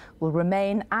Consort will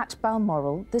remain at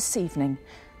Balmoral this evening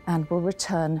and will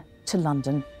return to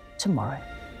London tomorrow.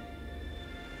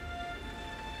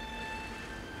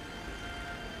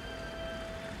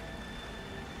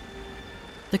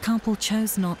 The couple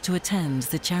chose not to attend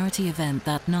the charity event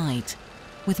that night,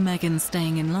 with Meghan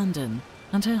staying in London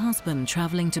and her husband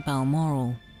travelling to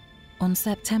Balmoral. On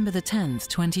September the 10th,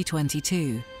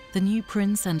 2022, the new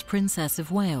Prince and Princess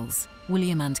of Wales,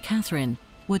 William and Catherine,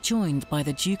 were joined by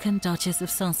the Duke and Duchess of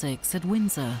Sussex at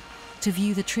Windsor to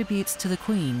view the tributes to the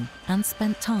Queen and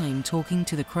spent time talking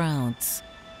to the crowds.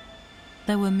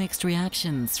 There were mixed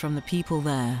reactions from the people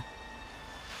there.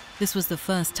 This was the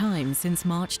first time since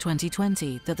March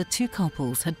 2020 that the two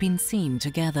couples had been seen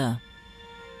together.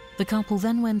 The couple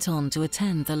then went on to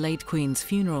attend the late Queen's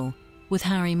funeral, with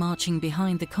Harry marching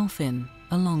behind the coffin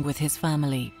along with his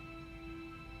family.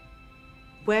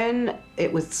 When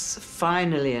it was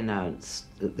finally announced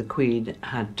that the Queen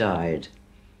had died,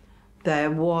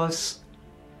 there was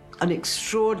an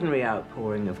extraordinary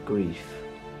outpouring of grief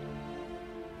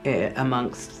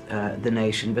amongst the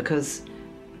nation, because,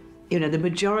 you know, the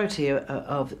majority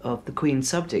of the Queen's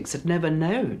subjects had never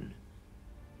known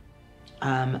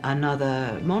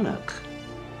another monarch.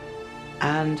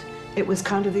 And it was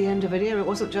kind of the end of an era. It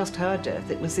wasn't just her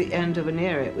death, it was the end of an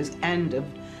era. It was end of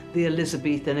the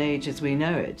Elizabethan age as we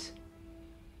know it.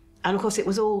 And of course it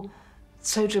was all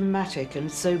so dramatic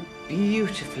and so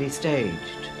beautifully staged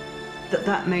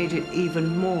that made it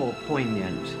even more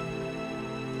poignant.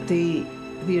 The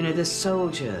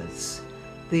soldiers,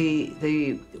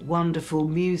 the wonderful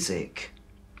music,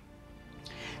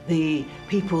 the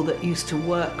people that used to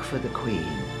work for the Queen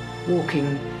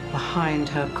walking behind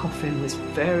her coffin was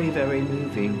very, very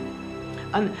moving.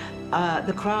 And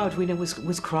the crowd, we know,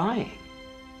 was crying.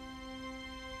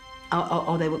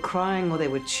 Or they were crying, or they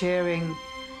were cheering,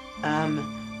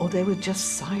 or they were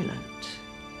just silent,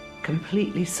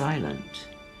 completely silent.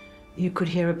 You could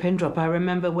hear a pin drop. I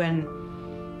remember when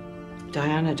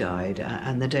Diana died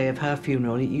and the day of her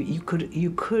funeral, you could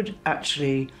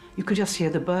just hear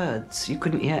the birds. You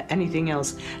couldn't hear anything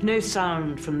else. No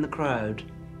sound from the crowd.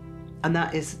 And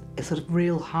that is a sort of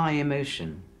real high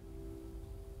emotion.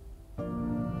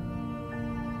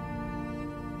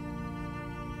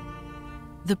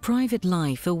 The private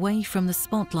life away from the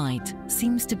spotlight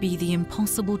seems to be the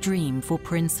impossible dream for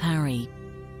Prince Harry.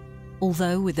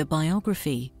 Although with a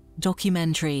biography,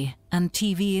 documentary, and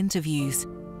TV interviews,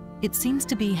 it seems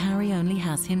to be Harry only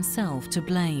has himself to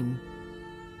blame.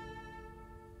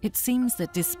 It seems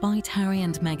that despite Harry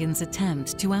and Meghan's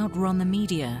attempt to outrun the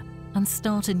media and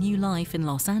start a new life in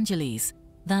Los Angeles,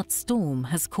 that storm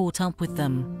has caught up with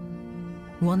them.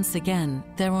 Once again,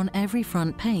 they're on every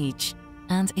front page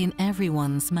and in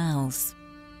everyone's mouths.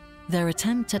 Their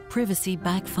attempt at privacy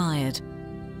backfired,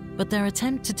 but their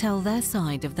attempt to tell their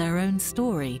side of their own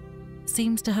story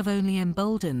seems to have only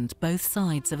emboldened both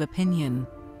sides of opinion.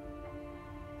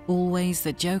 Always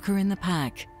the joker in the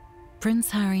pack,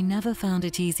 Prince Harry never found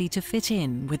it easy to fit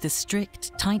in with the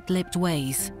strict, tight-lipped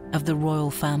ways of the royal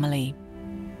family.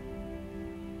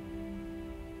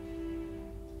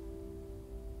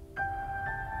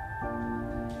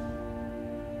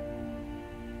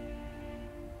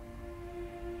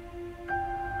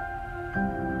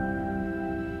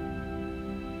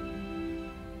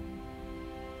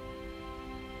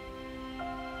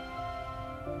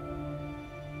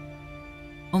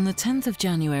 On the 10th of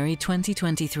January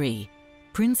 2023,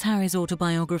 Prince Harry's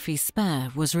autobiography Spare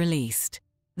was released.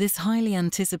 This highly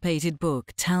anticipated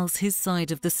book tells his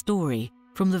side of the story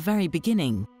from the very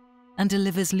beginning and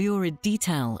delivers lurid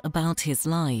detail about his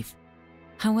life.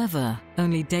 However,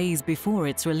 only days before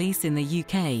its release in the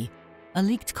UK, a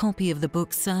leaked copy of the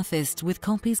book surfaced with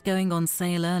copies going on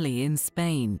sale early in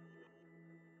Spain.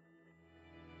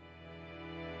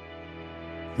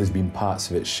 There's been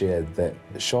parts of it shared that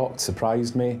shocked,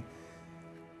 surprised me,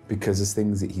 because there's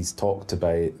things that he's talked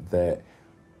about that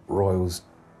royals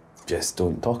just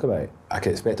don't talk about. I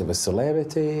can expect it of a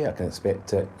celebrity, I can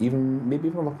expect it maybe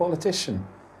from a politician,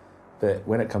 but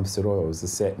when it comes to royals,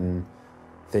 there's certain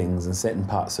things and certain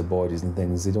parts of bodies and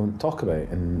things they don't talk about,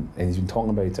 and he's been talking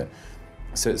about it.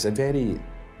 So it's a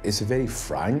very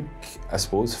frank, I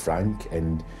suppose,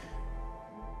 and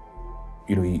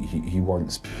you know, he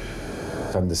wants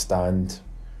to understand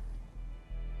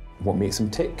what makes him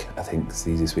tick, I think is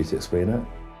the easiest way to explain it.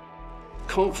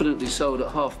 Confidently sold at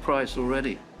half price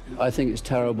already. I think it's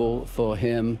terrible for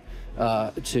him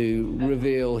to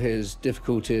reveal his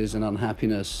difficulties and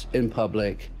unhappiness in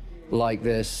public like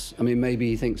this. I mean, maybe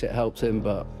he thinks it helps him,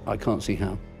 but I can't see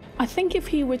how. I think if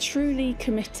he were truly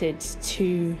committed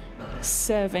to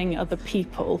serving other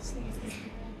people,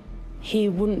 he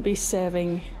wouldn't be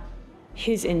serving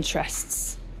his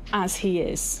interests as he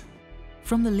is.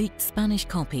 From the leaked Spanish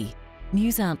copy,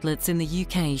 news outlets in the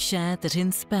UK shared that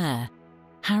in Spare,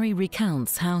 Harry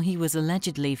recounts how he was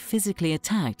allegedly physically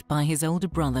attacked by his older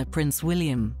brother Prince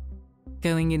William.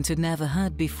 Going into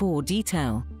never-heard-before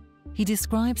detail, he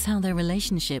describes how their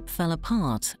relationship fell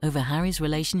apart over Harry's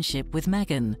relationship with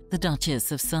Meghan, the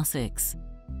Duchess of Sussex.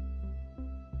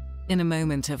 In a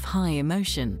moment of high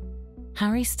emotion,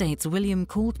 Harry states William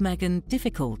called Meghan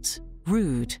difficult,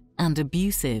 rude, and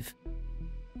abusive.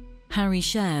 Harry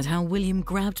shared how William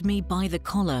grabbed me by the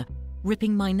collar,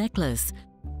 ripping my necklace,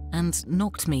 and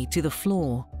knocked me to the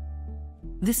floor.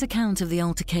 This account of the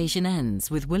altercation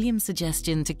ends with William's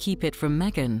suggestion to keep it from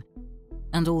Meghan,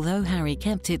 and although Harry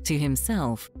kept it to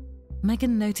himself,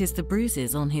 Meghan noticed the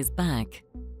bruises on his back.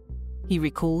 He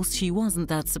recalls she wasn't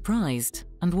that surprised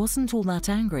and wasn't all that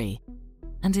angry,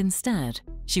 and instead,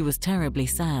 she was terribly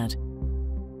sad.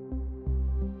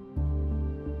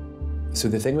 So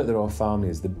the thing about the royal family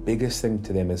is the biggest thing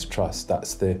to them is trust.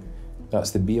 That's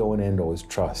the be-all and end-all is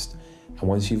trust. And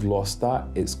once you've lost that,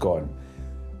 it's gone.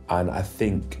 And I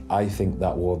think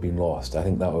that will have been lost. I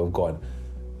think that will have gone.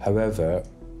 However,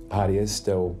 Harry is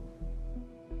still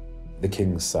the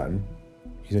king's son.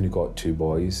 He's only got 2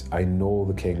 boys. I know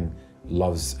the king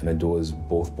loves and adores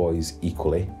both boys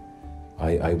equally.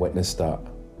 I witnessed that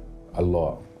a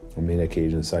lot on many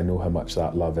occasions, so I know how much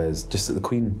that love is. Just that the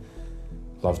Queen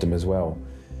loved him as well.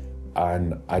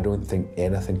 And I don't think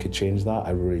anything could change that.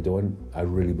 I really don't. I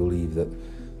really believe that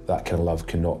that kind of love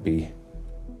cannot be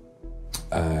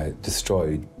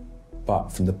destroyed. But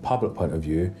from the public point of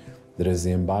view, there is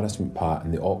the embarrassment part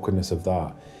and the awkwardness of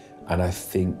that. And I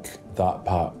think that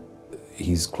part,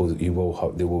 a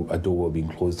door will be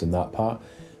closed in that part.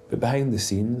 But behind the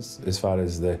scenes, as far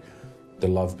as the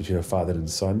love between a father and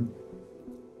son,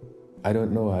 I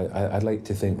don't know. I'd like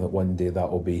to think that one day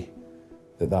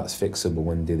that's fixable.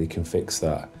 One day they can fix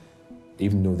that.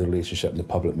 Even though the relationship in the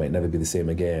public might never be the same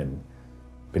again,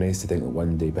 it'd be nice to think that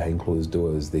one day behind closed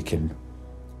doors they can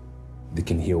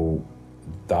heal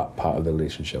that part of the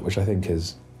relationship, which I think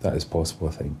is possible,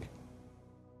 I think.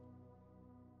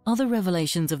 Other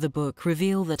revelations of the book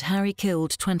reveal that Harry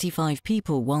killed 25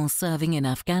 people while serving in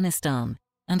Afghanistan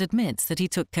and admits that he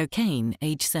took cocaine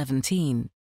aged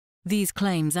 17. These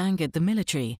claims angered the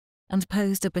military and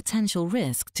posed a potential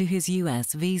risk to his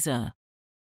US visa.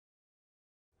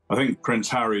 I think Prince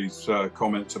Harry's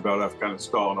comments about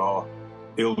Afghanistan are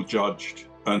ill-judged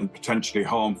and potentially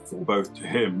harmful both to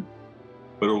him,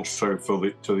 but also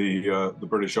to the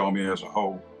British Army as a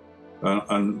whole.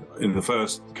 And in the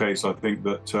first case, I think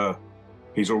that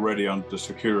he's already under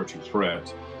security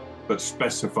threat, but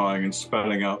specifying and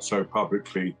spelling out so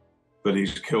publicly that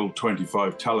he's killed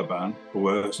 25 Taliban,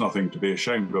 well, that's nothing to be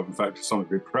ashamed of. In fact, it's something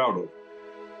to be proud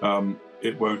of.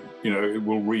 It will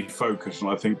refocus and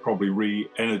I think probably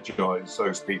re-energize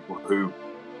those people who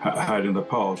had in the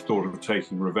past thought of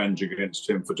taking revenge against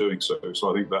him for doing so.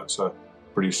 So I think that's a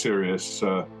pretty serious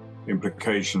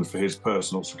implication for his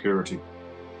personal security.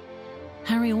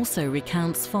 Harry also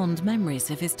recounts fond memories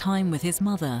of his time with his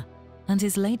mother and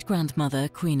his late grandmother,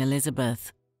 Queen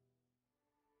Elizabeth.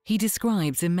 He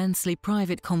describes immensely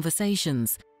private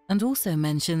conversations and also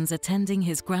mentions attending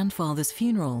his grandfather's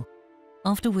funeral,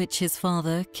 after which his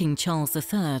father, King Charles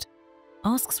III,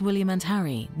 asks William and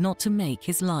Harry not to make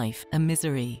his life a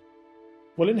misery.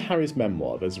 Well, in Harry's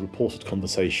memoir, there's a reported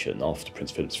conversation after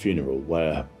Prince Philip's funeral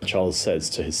where Charles says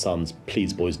to his sons,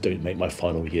 "Please, boys, don't make my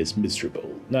final years miserable."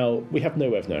 Now, we have no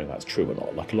way of knowing that's true or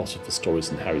not. Like a lot of the stories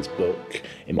in Harry's book,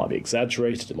 it might be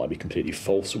exaggerated, it might be completely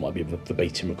false, or it might be a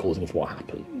verbatim recording of what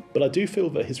happened. But I do feel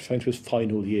that his referring to his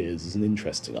final years is an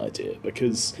interesting idea,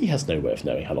 because he has no way of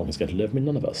knowing how long he's going to live. I mean,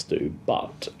 none of us do.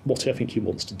 But what I think he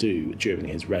wants to do during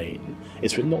his reign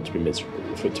is for it not to be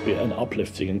miserable, for it to be an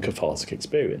uplifting and cathartic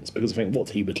experience. Because I think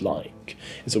what he would like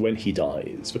is that when he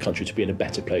dies, the country to be in a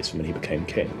better place than when he became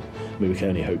king. I mean, we can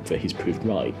only hope that he's proved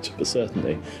right, but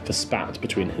certainly the spat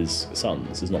between his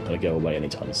sons is not going to go away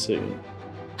anytime soon.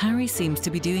 Harry seems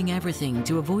to be doing everything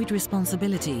to avoid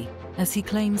responsibility, as he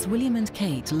claims William and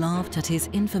Kate laughed at his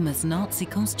infamous Nazi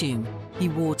costume he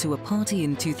wore to a party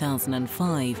in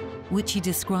 2005, which he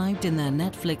described in their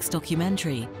Netflix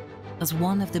documentary as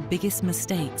one of the biggest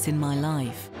mistakes in my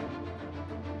life.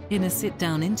 In a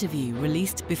sit-down interview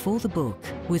released before the book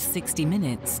with 60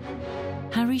 Minutes,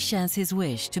 Harry shares his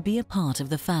wish to be a part of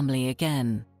the family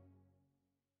again.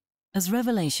 As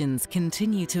revelations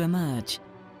continue to emerge,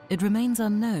 it remains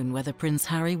unknown whether Prince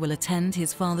Harry will attend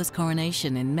his father's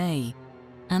coronation in May,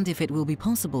 and if it will be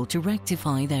possible to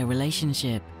rectify their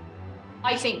relationship.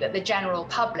 I think that the general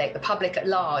public, the public at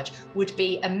large, would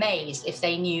be amazed if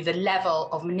they knew the level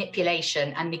of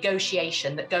manipulation and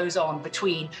negotiation that goes on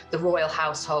between the royal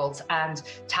households and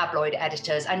tabloid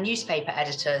editors and newspaper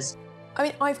editors. I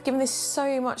mean, I've given this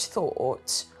so much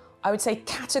thought. I would say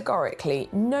categorically,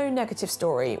 no negative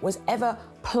story was ever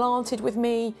planted with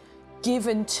me,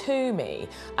 given to me.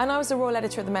 And I was the royal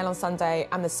editor of the Mail on Sunday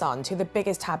and the Sun, two of the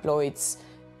biggest tabloids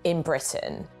in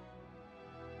Britain.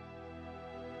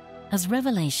 As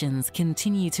revelations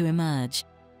continue to emerge,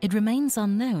 It remains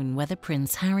unknown whether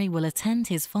Prince Harry will attend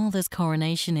his father's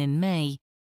coronation in May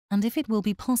and if it will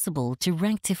be possible to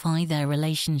rectify their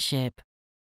relationship.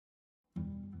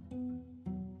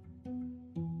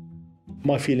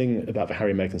 My feeling about the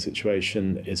Harry and Meghan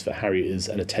situation is that Harry is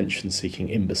an attention-seeking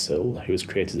imbecile who has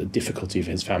created a difficulty for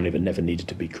his family that never needed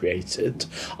to be created.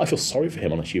 I feel sorry for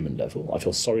him on a human level. I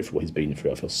feel sorry for what he's been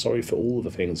through. I feel sorry for all of the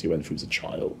things he went through as a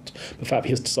child. The fact that he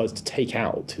has decided to take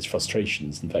out his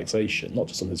frustrations and vexation, not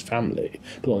just on his family,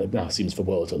 but on it now seems the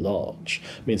world at large,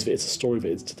 means that it's a story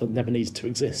that never needed to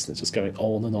exist, and it's just going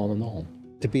on and on and on.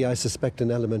 To be, I suspect,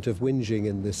 an element of whinging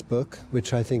in this book,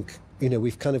 which I think,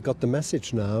 we've kind of got the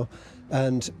message now.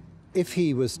 And if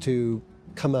he was to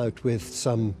come out with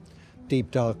some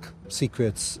deep, dark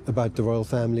secrets about the royal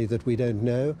family that we don't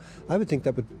know, I would think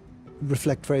that would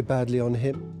reflect very badly on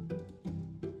him.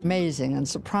 Amazing and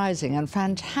surprising and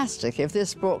fantastic if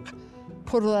this book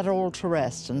put that all to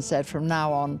rest and said from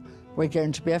now on we're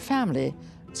going to be a family.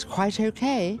 It's quite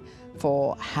okay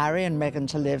for Harry and Meghan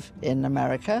to live in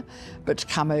America, but to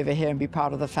come over here and be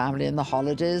part of the family in the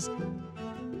holidays.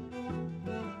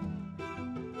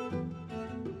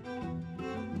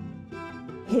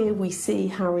 Here we see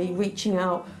Harry reaching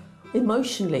out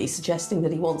emotionally, suggesting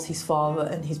that he wants his father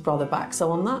and his brother back. So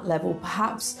on that level,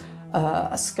 perhaps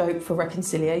a scope for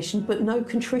reconciliation, but no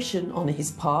contrition on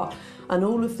his part. And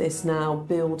all of this now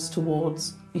builds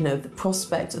towards, the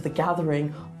prospect of the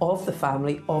gathering of the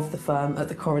family, of the firm at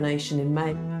the coronation in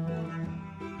May.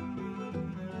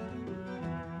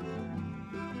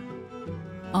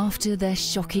 After their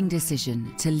shocking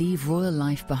decision to leave royal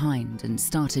life behind and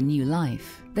start a new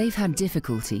life, they've had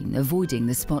difficulty avoiding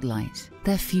the spotlight.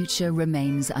 Their future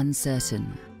remains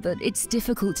uncertain, but it's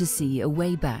difficult to see a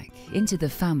way back into the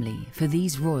family for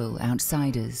these royal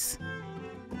outsiders.